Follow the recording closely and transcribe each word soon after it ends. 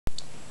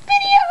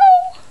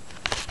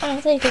I'll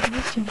take a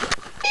picture.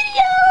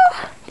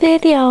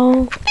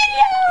 Video.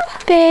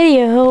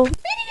 Video.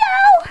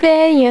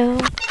 Video.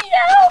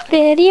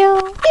 Video.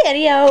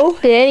 Video. Video.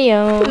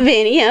 Video.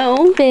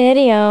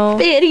 Video.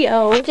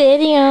 Video.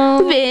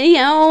 Video.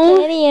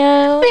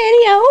 Video.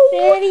 Video.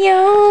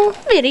 Video.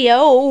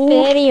 Video.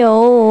 Video.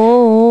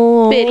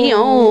 Video.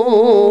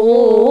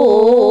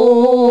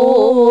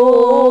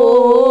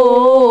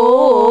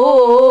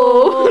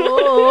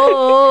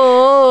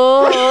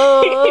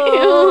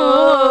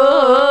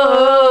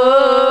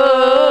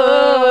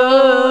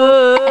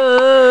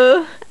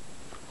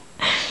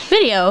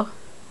 Video.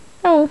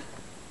 Oh.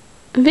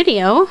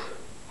 Video.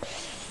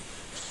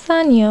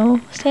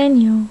 Sanyo.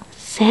 Sanyo.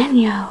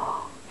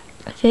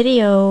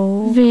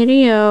 Video.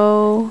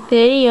 Video.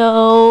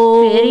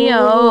 Video.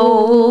 Video.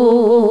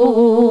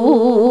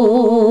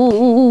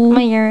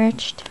 My ear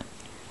itched.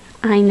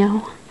 I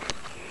know.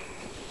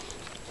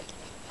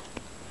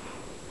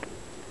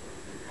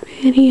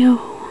 Video.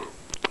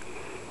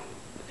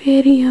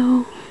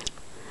 Video.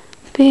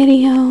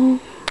 Video.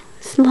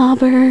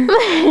 Slobber.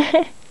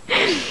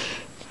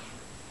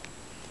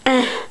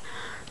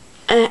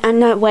 I'm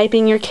not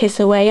wiping your kiss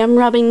away. I'm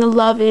rubbing the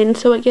love in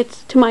so it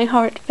gets to my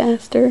heart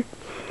faster.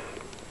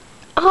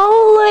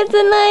 Oh, that's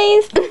a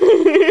nice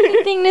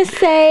thing to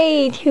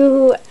say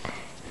to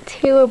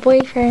a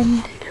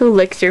boyfriend. Who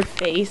licks your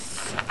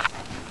face.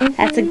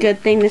 That's a good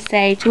thing to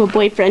say to a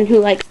boyfriend who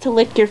likes to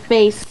lick your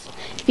face.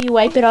 If you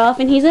wipe it off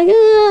and he's like,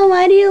 oh,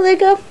 why do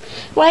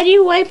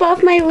you wipe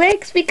off my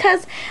licks?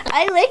 Because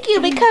I lick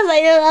you because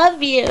I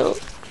love you.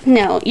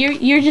 No,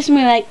 you're just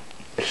more like,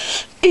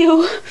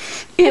 ew,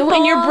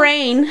 in your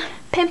brain.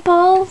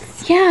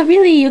 Pimples. Yeah,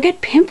 really, you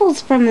get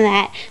pimples from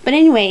that. But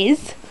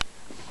anyways,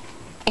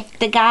 if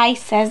the guy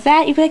says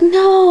that, you'd be like,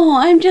 no,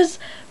 I'm just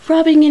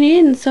rubbing it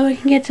in so it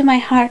can get to my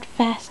heart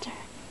faster.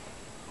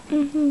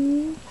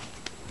 Mm-hmm.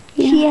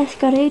 Yeah. She has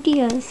good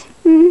ideas.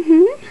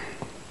 Mm-hmm.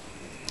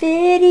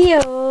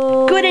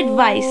 Video. Good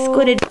advice,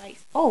 good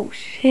advice. Oh,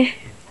 shit.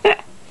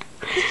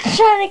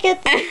 Trying to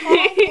get the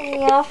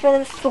thing off of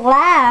the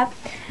slab.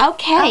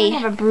 Okay. I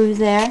have a bruise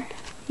there.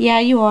 Yeah,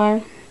 you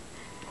are.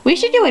 We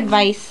should do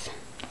advice.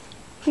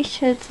 We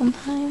should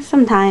sometimes.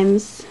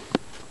 Sometimes.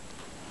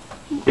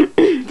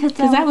 Because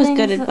that was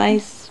good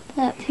advice.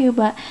 That too,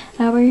 but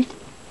our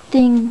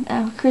thing,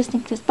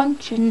 Christmas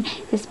dysfunction,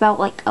 is about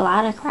like a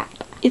lot of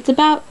crap. It's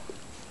about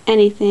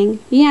anything.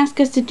 You ask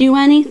us to do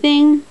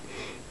anything,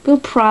 we'll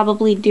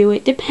probably do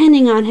it,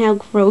 depending on how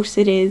gross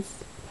it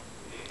is.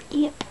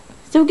 Yep.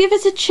 So give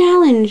us a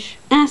challenge.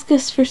 Ask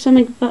us for some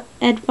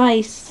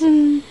advice.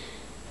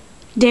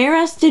 Dare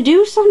us to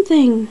do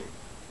something.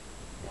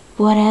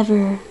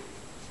 Whatever.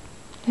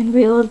 And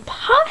we will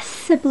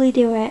possibly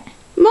do it.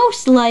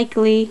 Most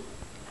likely.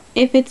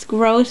 If it's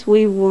gross,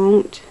 we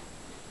won't.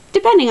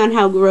 Depending on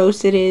how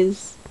gross it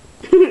is.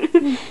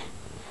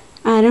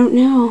 I don't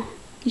know.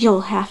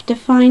 You'll have to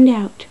find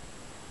out.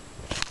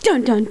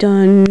 Dun dun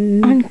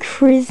dun. On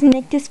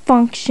Christmas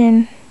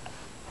dysfunction.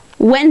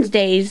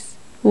 Wednesdays.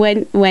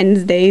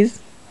 Wednesdays.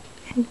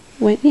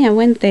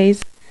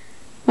 Wednesdays.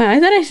 Wow, I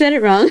thought I said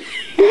it wrong.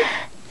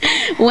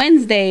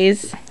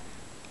 Wednesdays.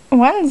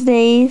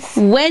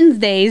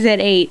 Wednesdays at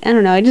 8. I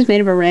don't know, I just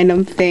made up a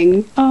random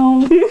thing.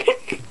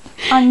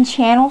 On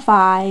Channel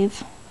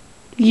 5.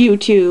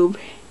 YouTube.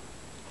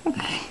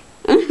 I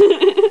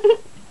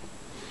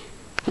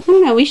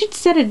don't know, we should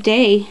set a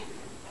day.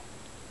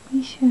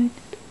 We should.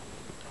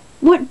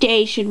 What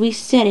day should we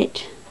set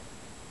it?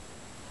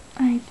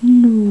 I have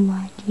no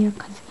idea,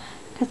 because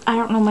I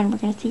don't know when we're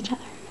going to see each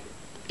other.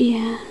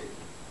 Yeah.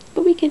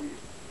 But we can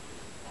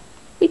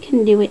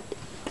do it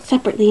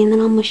separately and then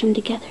I'll mush them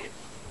together.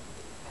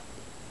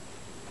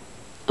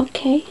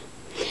 Okay.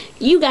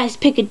 You guys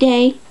pick a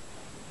day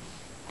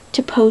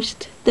to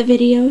post the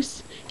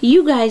videos.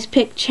 You guys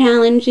pick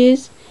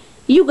challenges.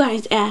 You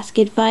guys ask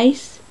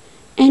advice.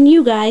 And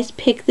you guys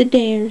pick the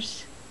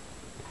dares.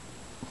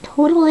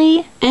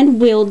 Totally. And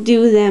we'll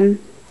do them.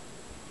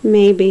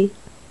 Maybe.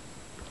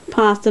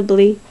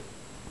 Possibly.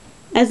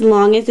 As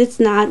long as it's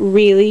not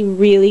really,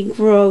 really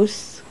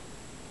gross.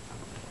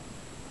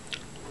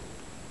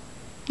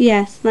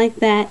 Yes, like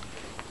that.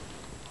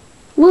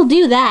 We'll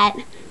do that.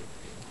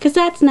 'Cause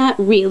that's not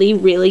really,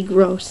 really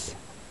gross.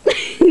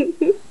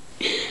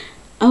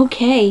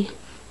 Okay.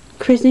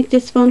 Christmas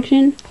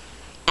dysfunction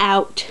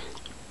out.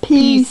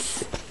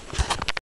 Peace.